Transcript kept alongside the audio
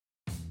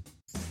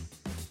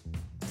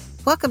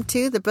Welcome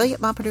to the Brilliant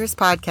Mompreneurs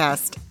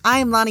Podcast.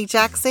 I'm Lonnie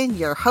Jackson,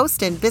 your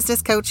host and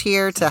business coach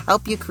here to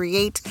help you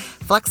create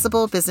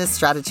flexible business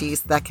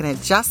strategies that can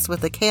adjust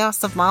with the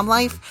chaos of mom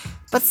life,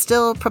 but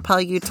still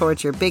propel you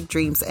towards your big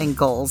dreams and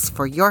goals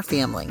for your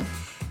family.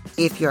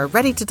 If you're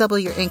ready to double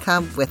your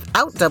income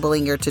without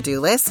doubling your to-do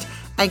list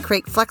and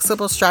create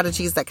flexible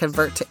strategies that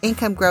convert to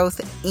income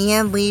growth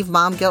and leave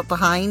mom guilt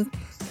behind,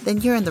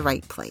 then you're in the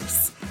right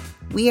place.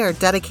 We are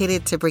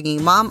dedicated to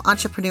bringing mom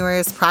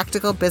entrepreneurs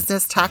practical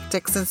business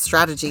tactics and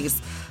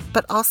strategies,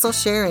 but also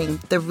sharing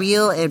the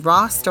real and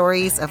raw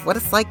stories of what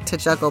it's like to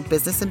juggle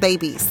business and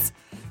babies.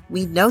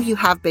 We know you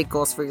have big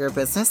goals for your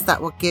business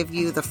that will give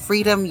you the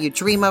freedom you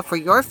dream of for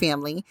your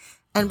family,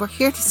 and we're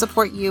here to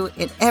support you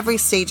in every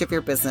stage of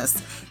your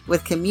business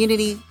with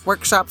community,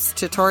 workshops,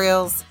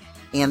 tutorials,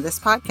 and this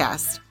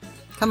podcast.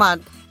 Come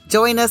on,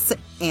 join us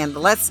and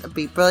let's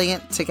be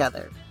brilliant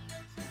together.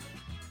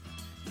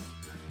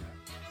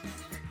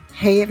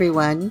 Hey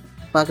everyone,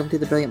 welcome to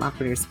the Brilliant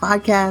Mompreneurs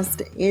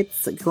Podcast.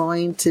 It's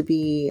going to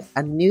be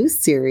a new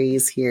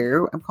series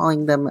here. I'm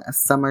calling them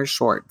Summer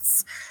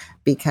Shorts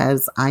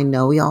because I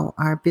know y'all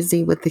are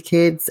busy with the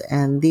kids,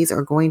 and these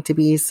are going to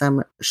be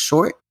some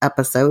short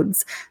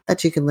episodes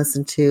that you can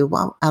listen to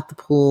while at the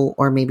pool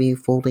or maybe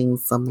folding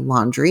some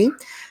laundry.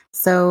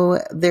 So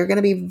they're going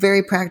to be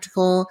very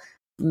practical.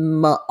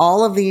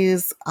 All of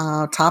these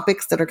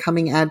topics that are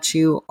coming at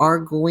you are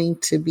going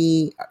to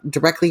be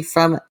directly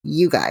from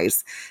you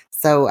guys.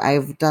 So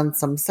I've done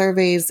some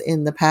surveys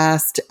in the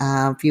past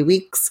few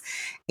weeks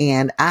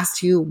and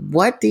asked you,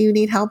 what do you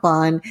need help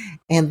on?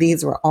 And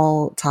these were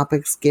all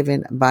topics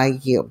given by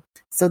you.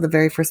 So the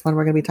very first one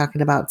we're going to be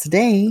talking about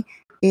today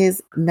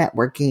is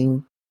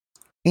networking.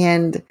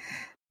 And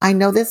I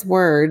know this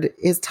word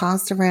is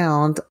tossed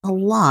around a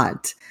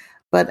lot,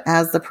 but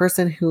as the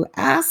person who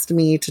asked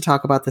me to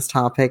talk about this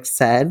topic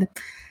said,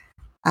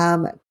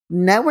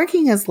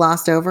 networking is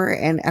glossed over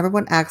and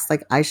everyone acts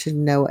like I should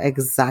know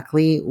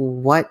exactly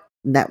what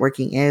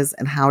networking is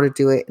and how to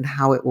do it and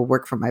how it will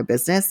work for my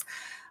business,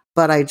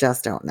 but I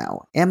just don't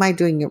know. Am I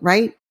doing it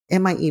right?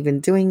 Am I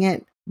even doing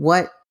it?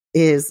 What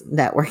is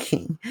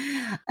networking?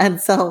 And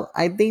so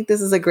I think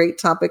this is a great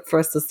topic for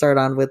us to start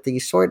on with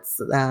these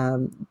shorts,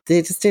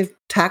 just to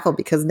tackle,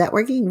 because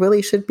networking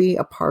really should be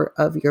a part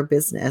of your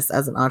business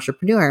as an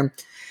entrepreneur.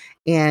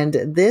 And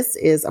this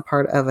is a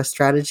part of a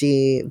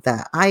strategy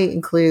that I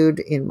include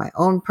in my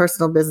own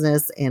personal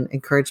business and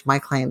encourage my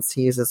clients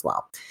to use as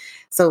well.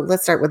 So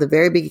let's start with the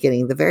very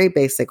beginning, the very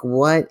basic.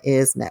 What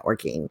is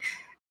networking?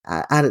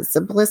 At its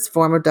simplest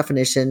form of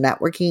definition,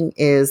 networking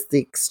is the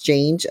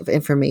exchange of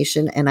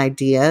information and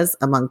ideas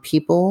among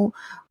people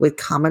with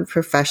common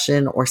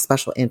profession or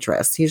special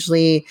interests.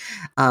 Usually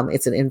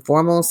it's an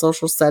informal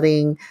social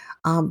setting,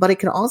 but it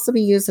can also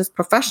be used as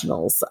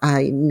professionals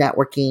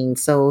networking.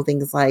 So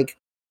things like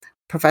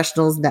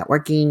professionals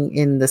networking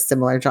in the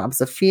similar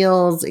jobs of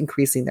fields,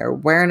 increasing their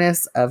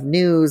awareness of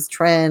news,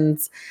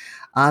 trends,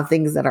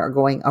 things that are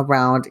going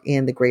around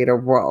in the greater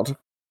world.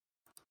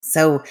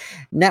 So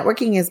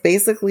networking is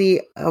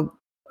basically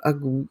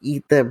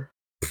the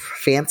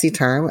fancy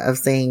term of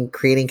saying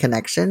creating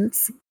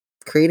connections.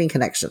 Creating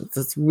connections.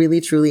 It's really,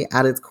 truly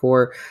at its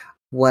core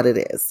what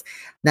it is.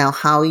 Now,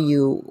 how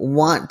you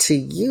want to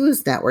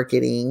use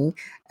networking,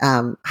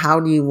 how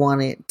do you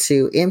want it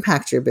to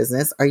impact your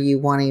business? Are you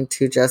wanting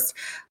to just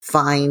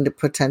find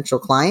potential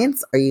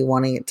clients? Are you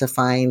wanting it to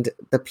find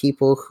the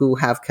people who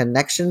have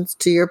connections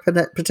to your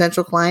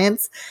potential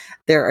clients?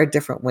 There are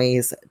different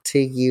ways to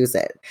use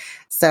it.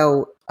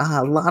 So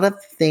a lot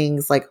of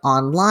things like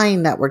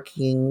online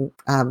networking,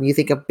 you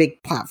think of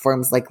big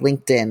platforms like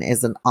LinkedIn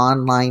is an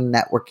online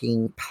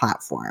networking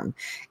platform.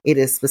 It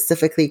is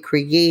specifically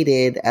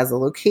created as a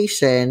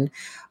location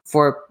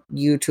for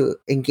you to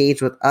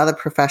engage with other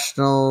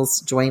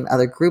professionals, join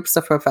other groups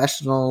of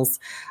professionals,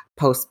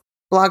 post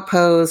blog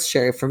posts,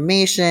 share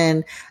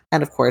information.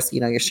 And of course,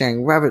 you're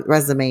sharing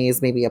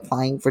resumes, maybe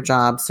applying for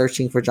jobs,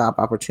 searching for job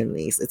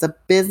opportunities. It's a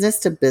business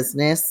to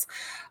business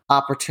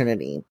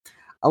opportunity.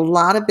 A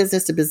lot of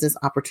business to business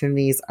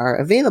opportunities are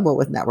available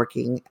with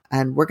networking,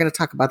 and we're going to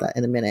talk about that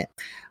in a minute.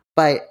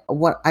 But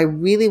what I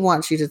really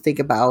want you to think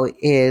about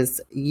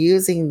is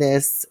using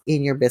this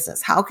in your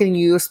business. How can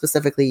you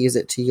specifically use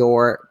it to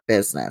your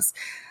business?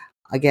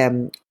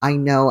 Again, I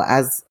know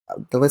as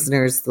the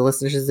listeners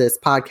of this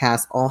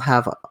podcast all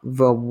have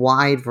a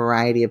wide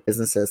variety of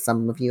businesses.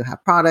 Some of you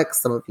have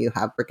products, some of you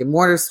have brick and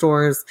mortar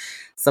stores,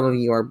 some of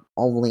you are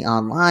only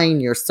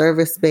online, you're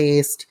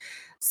service-based.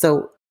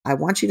 So I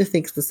want you to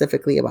think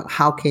specifically about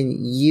how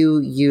can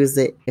you use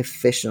it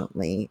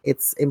efficiently.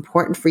 It's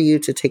important for you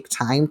to take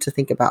time to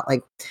think about,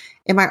 like,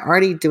 am I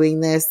already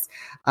doing this?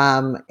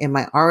 Am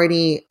I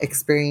already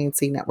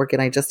experiencing network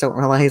and I just don't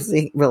realize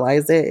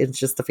it? It's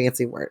just a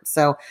fancy word.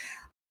 So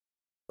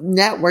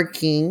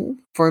networking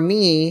for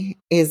me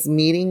is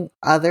meeting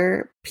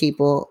other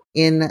people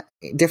in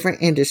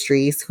different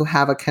industries who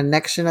have a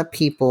connection of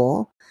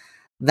people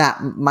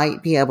that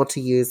might be able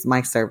to use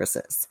my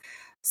services.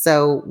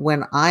 So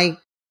when I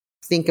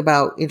think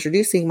about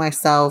introducing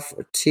myself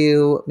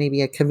to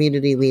maybe a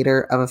community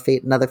leader of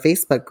another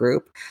Facebook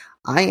group,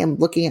 I am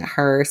looking at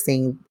her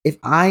saying, if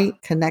I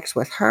connect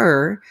with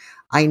her,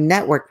 I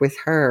network with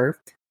her,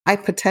 I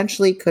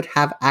potentially could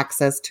have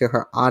access to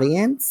her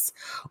audience,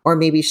 or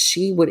maybe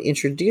she would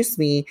introduce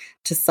me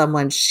to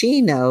someone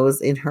she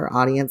knows in her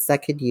audience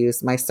that could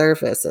use my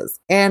services,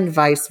 and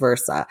vice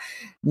versa.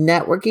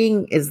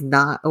 Networking is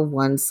not a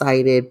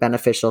one-sided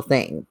beneficial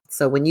thing.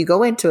 So when you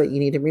go into it, you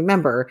need to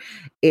remember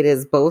it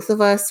is both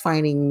of us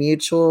finding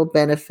mutual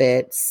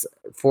benefits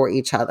for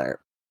each other.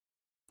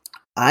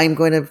 I'm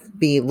going to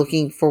be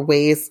looking for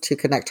ways to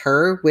connect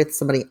her with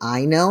somebody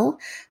I know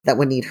that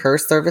would need her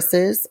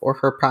services or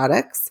her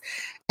products.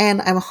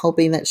 And I'm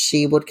hoping that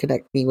she would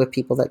connect me with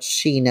people that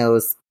she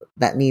knows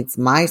that needs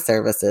my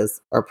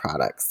services or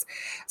products.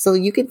 So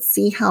you can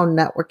see how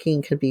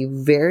networking can be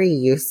very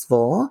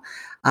useful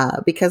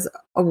because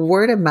a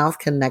word of mouth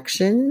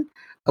connection,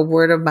 a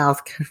word of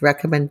mouth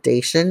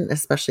recommendation,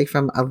 especially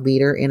from a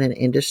leader in an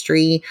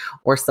industry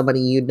or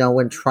somebody you know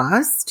and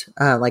trust,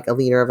 like a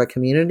leader of a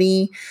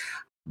community,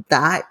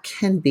 that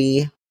can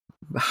be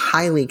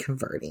highly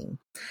converting.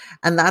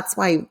 And that's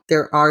why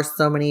there are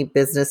so many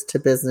business to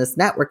business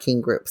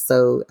networking groups.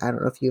 So I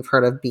don't know if you've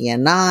heard of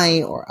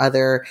BNI or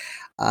other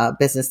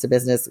business to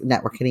business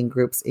networking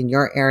groups in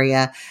your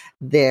area.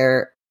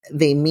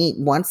 They meet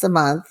once a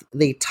month,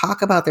 they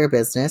talk about their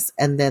business,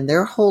 and then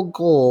their whole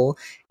goal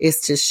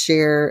is to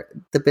share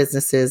the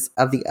businesses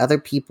of the other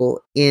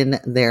people in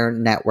their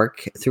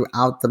network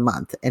throughout the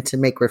month and to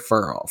make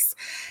referrals.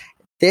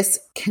 This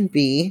can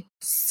be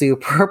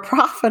super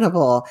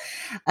profitable.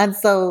 And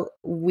so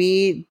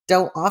we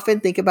don't often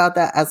think about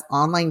that as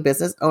online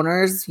business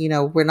owners. You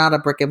know, we're not a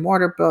brick and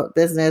mortar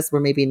business.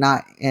 We're maybe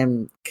not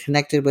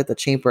connected with a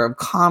chamber of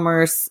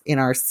commerce in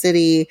our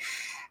city.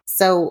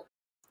 So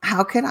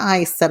how can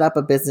I set up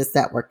a business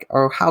network,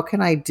 or how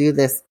can I do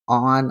this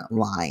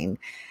online?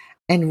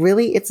 And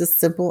really, it's as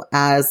simple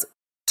as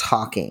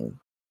talking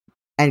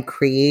and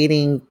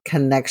creating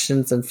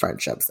connections and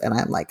friendships. And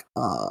I'm like,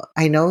 oh,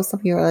 I know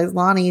some of you are like,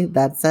 Lonnie,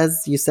 that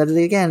says, you said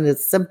it again,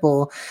 it's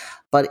simple,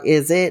 but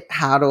is it?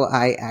 How do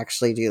I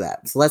actually do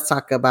that? So let's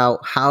talk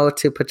about how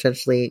to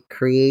potentially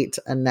create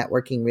a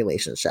networking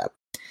relationship.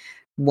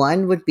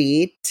 One would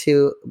be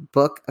to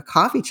book a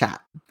coffee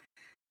chat.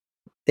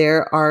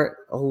 There are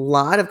a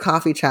lot of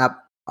coffee chat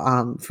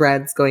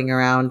threads going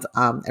around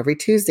every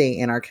Tuesday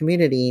in our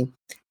community.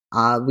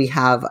 We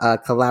have a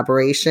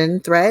collaboration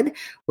thread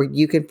where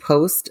you can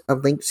post a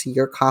link to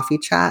your coffee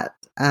chat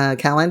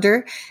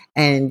calendar,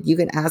 and you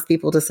can ask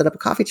people to set up a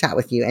coffee chat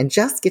with you and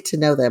just get to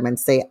know them and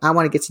say, I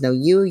want to get to know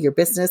you, your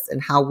business,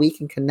 and how we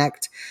can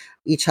connect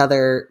each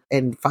other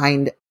and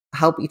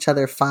help each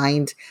other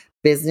find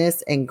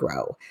business and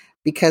grow.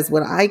 Because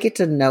when I get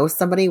to know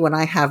somebody, when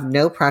I have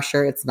no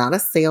pressure, it's not a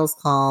sales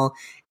call,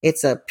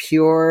 it's a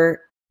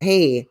pure,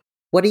 hey,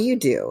 what do you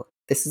do?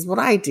 This is what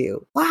I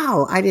do.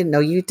 Wow, I didn't know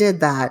you did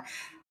that.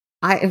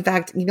 In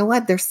fact, you know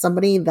what? There's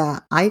somebody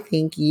that I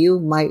think you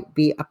might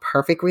be a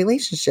perfect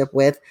relationship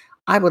with.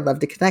 I would love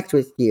to connect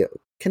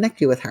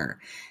you with her,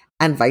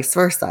 and vice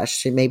versa.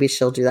 Maybe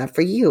she'll do that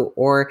for you,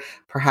 or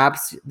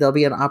perhaps there'll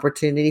be an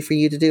opportunity for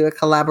you to do a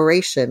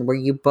collaboration where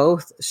you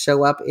both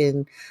show up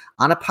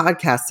on a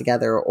podcast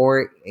together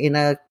or in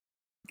a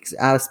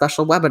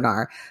special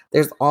webinar.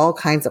 There's all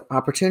kinds of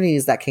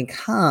opportunities that can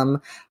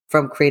come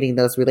from creating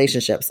those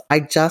relationships. I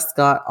just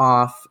got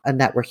off a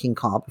networking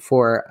call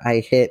before I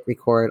hit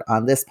record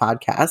on this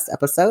podcast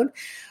episode,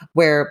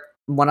 where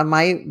one of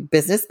my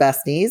business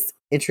besties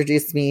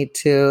introduced me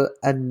to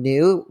a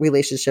new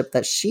relationship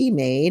that she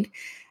made,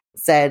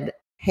 said,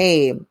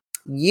 hey,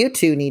 you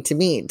two need to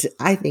meet.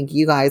 I think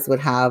you guys would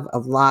have a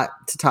lot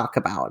to talk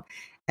about.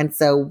 And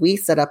so we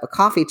set up a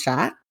coffee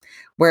chat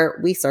where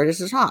we started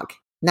to talk.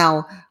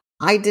 Now,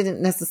 I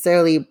didn't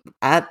necessarily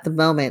at the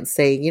moment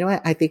say, you know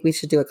what, I think we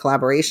should do a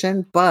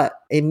collaboration, but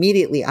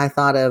immediately I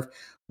thought of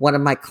one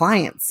of my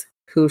clients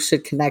who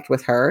should connect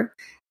with her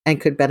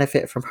and could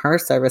benefit from her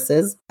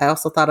services. I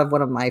also thought of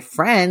one of my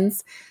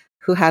friends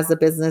who has a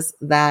business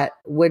that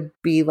would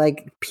be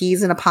like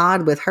peas in a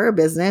pod with her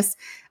business,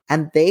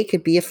 and they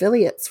could be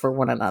affiliates for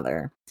one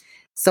another.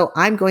 So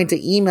I'm going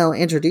to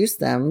introduce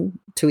them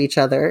to each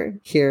other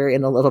here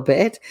in a little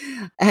bit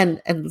and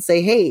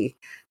say, hey,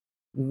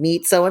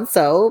 meet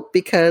so-and-so,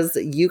 because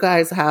you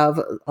guys have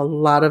a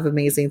lot of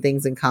amazing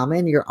things in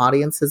common. Your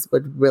audiences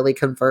would really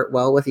convert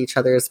well with each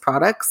other's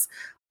products.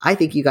 I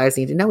think you guys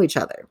need to know each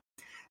other.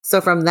 So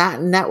from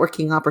that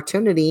networking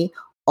opportunity,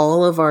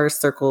 all of our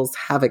circles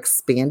have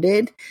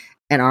expanded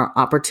and our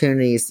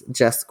opportunities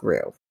just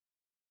grew.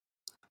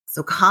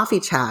 So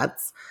coffee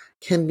chats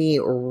can be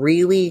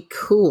really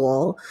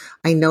cool.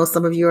 I know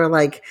some of you are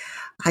like,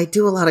 I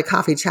do a lot of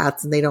coffee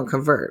chats and they don't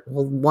convert.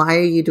 Well, why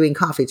are you doing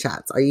coffee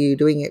chats? Are you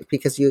doing it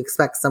because you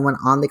expect someone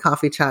on the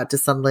coffee chat to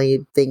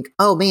suddenly think,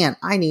 oh man,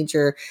 I need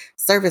your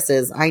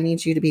services. I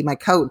need you to be my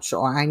coach,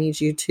 or I need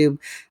you to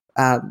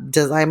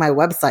design my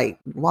website?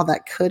 While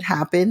that could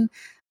happen,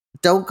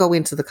 don't go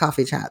into the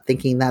coffee chat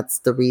thinking that's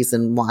the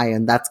reason why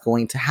and that's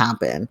going to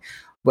happen.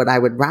 What I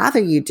would rather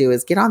you do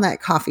is get on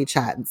that coffee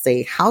chat and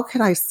say, how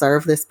can I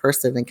serve this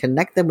person and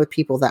connect them with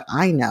people that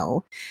I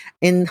know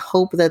in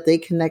hope that they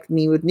connect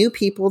me with new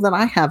people that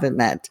I haven't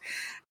met.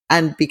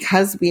 And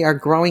because we are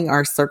growing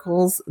our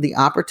circles, the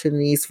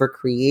opportunities for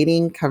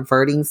creating,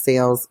 converting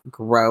sales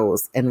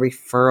grows and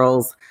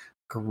referrals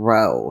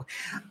grow.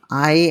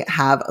 I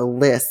have a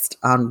list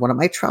on one of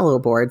my Trello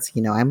boards.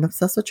 You know, I'm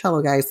obsessed with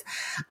Trello, guys.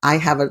 I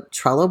have a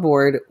Trello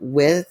board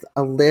with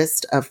a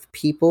list of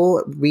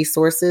people,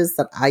 resources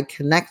that I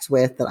connect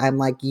with that I'm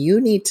like,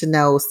 you need to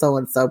know so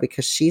and so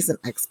because she's an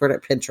expert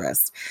at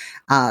Pinterest.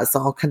 So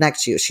I'll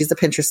connect you. She's a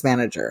Pinterest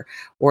manager,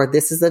 or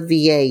this is a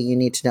VA you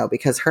need to know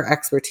because her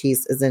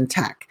expertise is in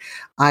tech.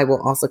 I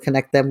will also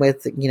connect them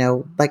with, you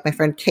know, like my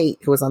friend Kate,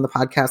 who was on the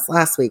podcast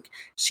last week.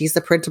 She's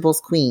the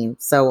printables queen.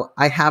 So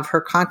I have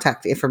her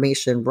contact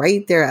information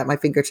right there at my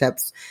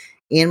fingertips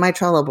in my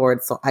Trello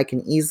board so I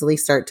can easily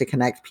start to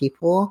connect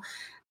people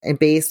and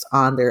based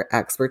on their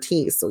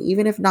expertise. So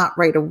even if not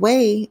right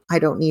away, I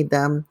don't need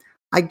them.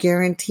 I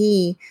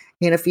guarantee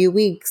in a few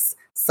weeks,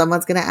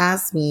 someone's going to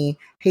ask me,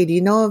 hey, do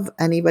you know of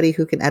anybody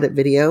who can edit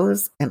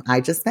videos? And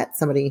I just met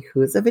somebody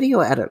who's a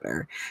video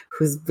editor,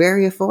 who's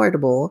very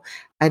affordable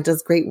and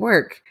does great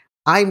work.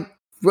 I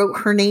wrote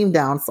her name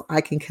down so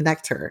I can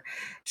connect her.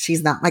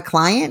 She's not my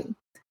client.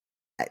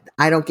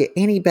 I don't get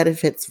any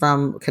benefits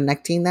from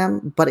connecting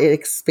them, but it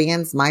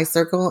expands my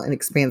circle and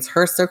expands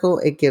her circle.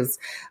 It gives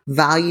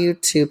value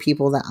to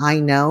people that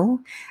I know.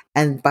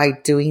 And by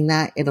doing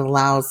that, it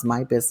allows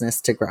my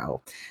business to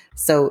grow.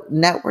 So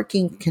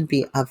networking can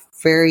be a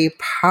very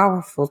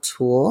powerful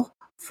tool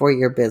for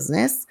your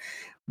business.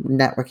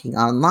 Networking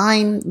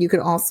online, you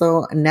can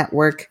also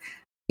network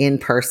in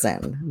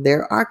person.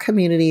 There are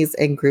communities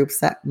and groups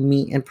that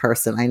meet in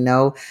person. I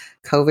know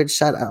COVID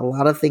shut a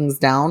lot of things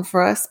down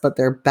for us, but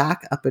they're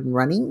back up and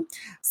running.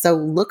 So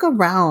look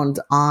around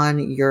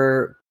on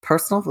your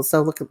personal,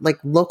 so look at like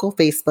local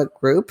Facebook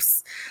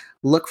groups,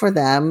 look for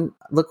them,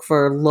 look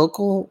for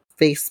local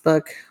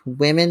Facebook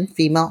women,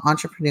 female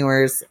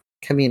entrepreneurs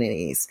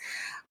communities.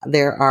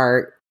 There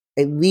are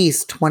at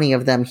least 20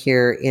 of them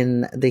here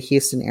in the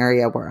Houston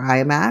area where I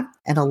am at.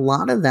 And a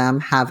lot of them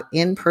have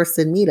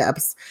in-person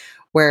meetups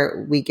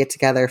where we get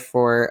together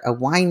for a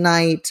wine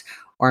night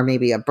or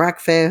maybe a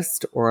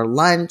breakfast or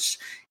lunch,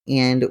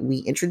 and we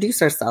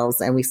introduce ourselves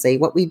and we say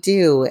what we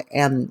do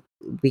and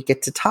we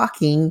get to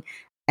talking.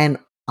 And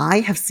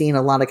I have seen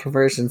a lot of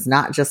conversions,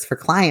 not just for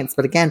clients,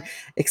 but again,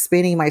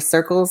 expanding my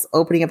circles,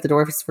 opening up the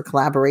doors for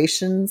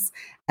collaborations,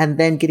 and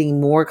then getting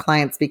more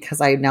clients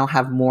because I now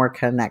have more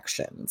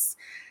connections.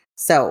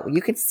 So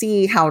you can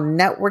see how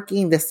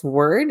networking, this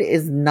word,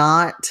 is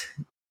not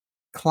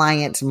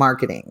client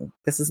marketing.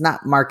 This is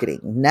not marketing.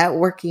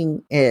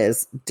 Networking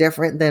is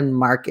different than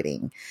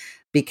marketing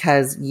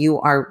because you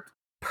are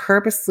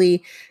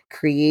purposely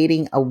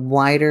creating a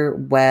wider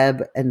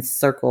web and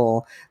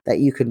circle that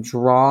you can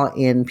draw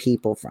in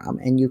people from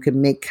and you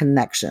can make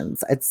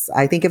connections.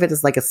 I think of it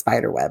as like a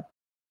spider web.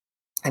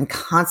 I'm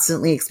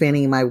constantly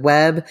expanding my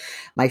web.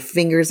 My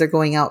fingers are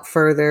going out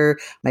further.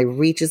 My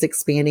reach is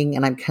expanding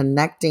and I'm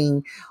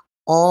connecting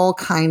all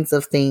kinds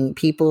of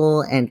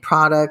people and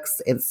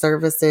products and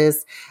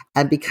services.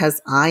 And because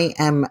I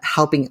am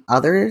helping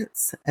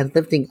others and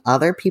lifting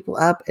other people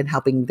up and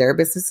helping their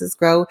businesses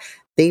grow,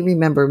 they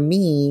remember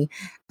me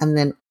and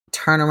then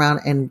turn around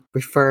and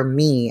refer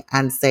me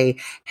and say,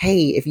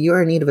 hey, if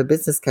you're in need of a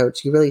business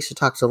coach, you really should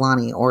talk to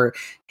Lonnie. Or,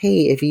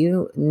 hey, if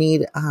you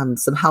need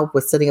some help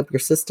with setting up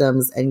your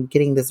systems and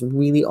getting this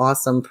really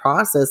awesome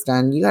process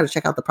done, you got to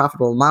check out the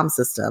Profitable Mom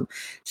system.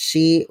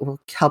 She will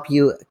help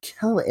you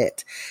kill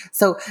it.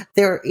 So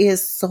there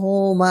is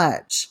so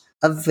much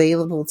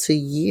available to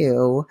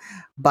you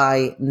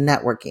by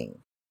networking.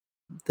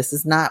 This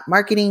is not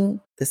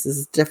marketing. This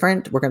is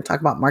different. We're going to talk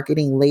about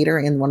marketing later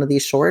in one of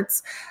these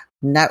shorts.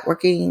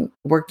 Working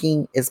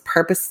is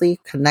purposely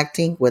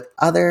connecting with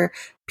other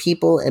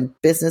people and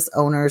business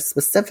owners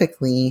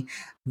specifically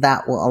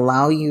that will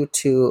allow you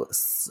to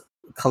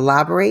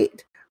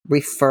collaborate,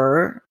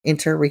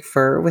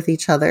 inter-refer with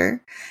each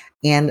other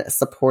and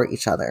support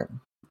each other.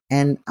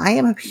 And I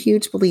am a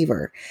huge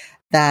believer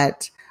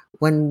that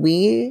when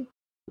we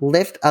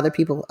lift other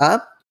people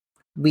up,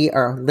 we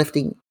are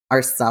lifting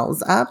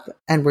ourselves up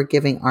and we're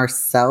giving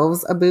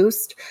ourselves a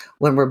boost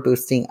when we're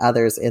boosting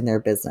others in their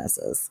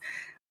businesses.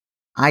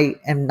 I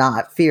am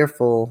not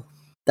fearful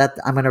that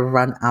I'm going to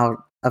run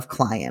out of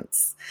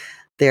clients.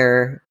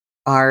 There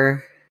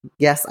are,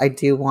 yes, I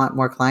do want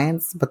more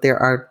clients, but there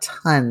are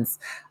tons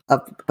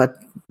of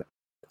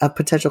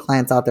potential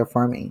clients out there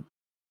for me.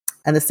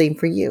 And the same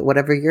for you,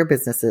 whatever your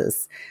business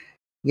is.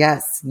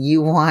 Yes,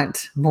 you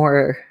want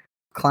more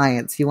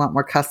clients, you want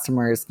more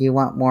customers, you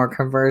want more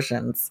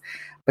conversions,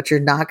 but you're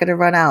not going to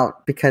run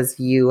out because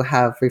you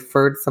have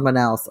referred someone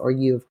else or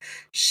you've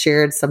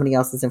shared somebody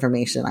else's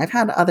information. I've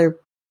had other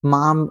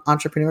mom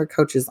entrepreneur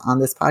coaches on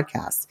this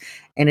podcast.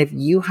 And if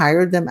you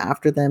hired them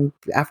after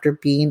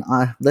being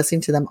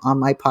listening to them on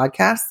my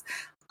podcast,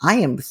 I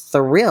am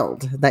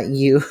thrilled that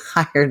you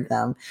hired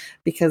them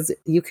because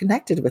you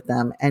connected with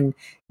them and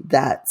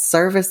that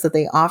service that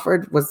they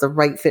offered was the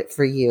right fit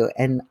for you.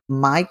 And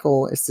my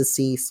goal is to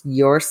see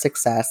your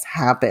success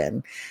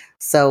happen.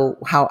 So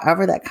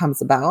however that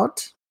comes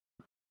about,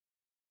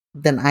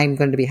 then I'm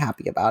going to be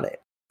happy about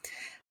it.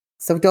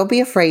 So don't be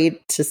afraid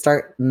to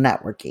start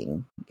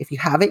networking. If you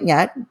haven't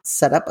yet,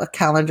 set up a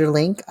calendar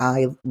link.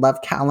 I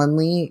love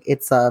Calendly.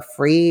 It's a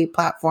free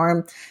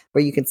platform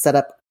where you can set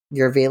up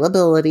your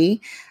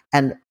availability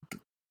and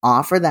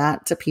offer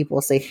that to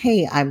people. Say,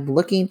 hey, I'm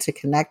looking to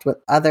connect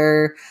with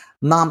other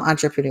mom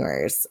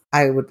entrepreneurs.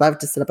 I would love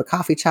to set up a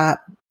coffee chat,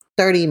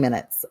 30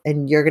 minutes,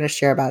 and you're going to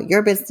share about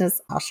your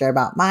business. I'll share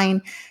about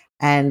mine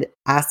and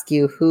ask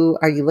you, who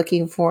are you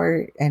looking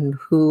for and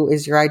who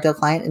is your ideal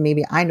client? And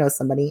maybe I know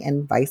somebody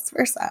and vice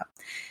versa.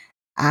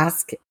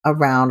 Ask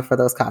around for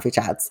those coffee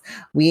chats.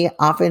 We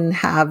often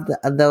have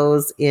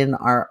those in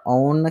our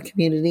own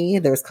community.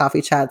 There's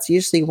coffee chats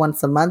usually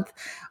once a month.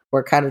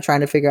 We're kind of trying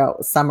to figure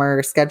out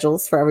summer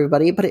schedules for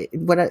everybody. But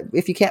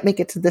if you can't make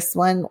it to this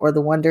one or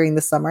the one during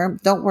the summer,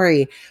 don't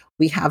worry.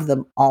 We have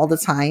them all the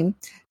time.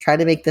 Try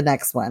to make the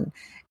next one.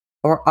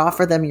 Or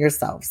offer them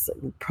yourselves.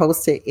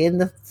 Post it in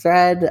the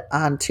thread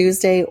on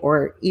Tuesday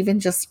or even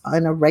just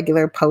on a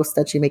regular post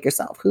that you make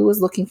yourself. Who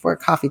is looking for a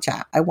coffee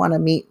chat? I want to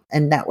meet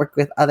and network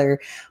with other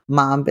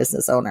mom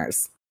business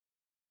owners.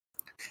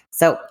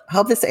 So I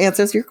hope this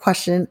answers your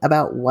question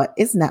about what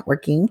is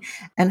networking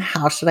and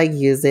how should I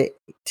use it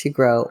to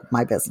grow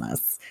my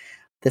business.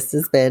 This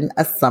has been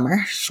a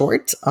summer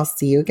short. I'll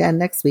see you again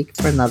next week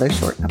for another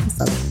short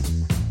episode.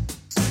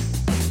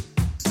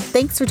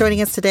 Thanks for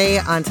joining us today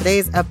on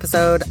today's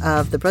episode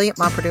of the Brilliant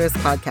Mompreneurs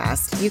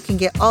podcast. You can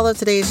get all of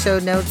today's show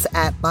notes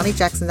at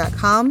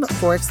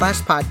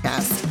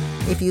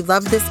lonniejackson.com/podcast. If you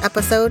love this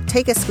episode,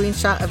 take a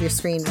screenshot of your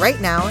screen right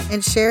now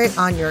and share it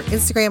on your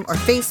Instagram or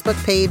Facebook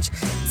page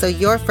so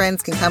your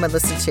friends can come and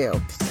listen too.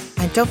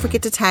 And don't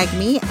forget to tag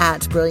me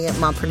at Brilliant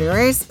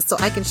Mompreneurs so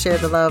I can share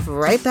the love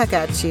right back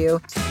at you.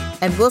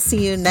 And we'll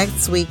see you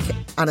next week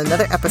on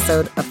another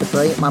episode of the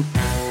Brilliant Mom.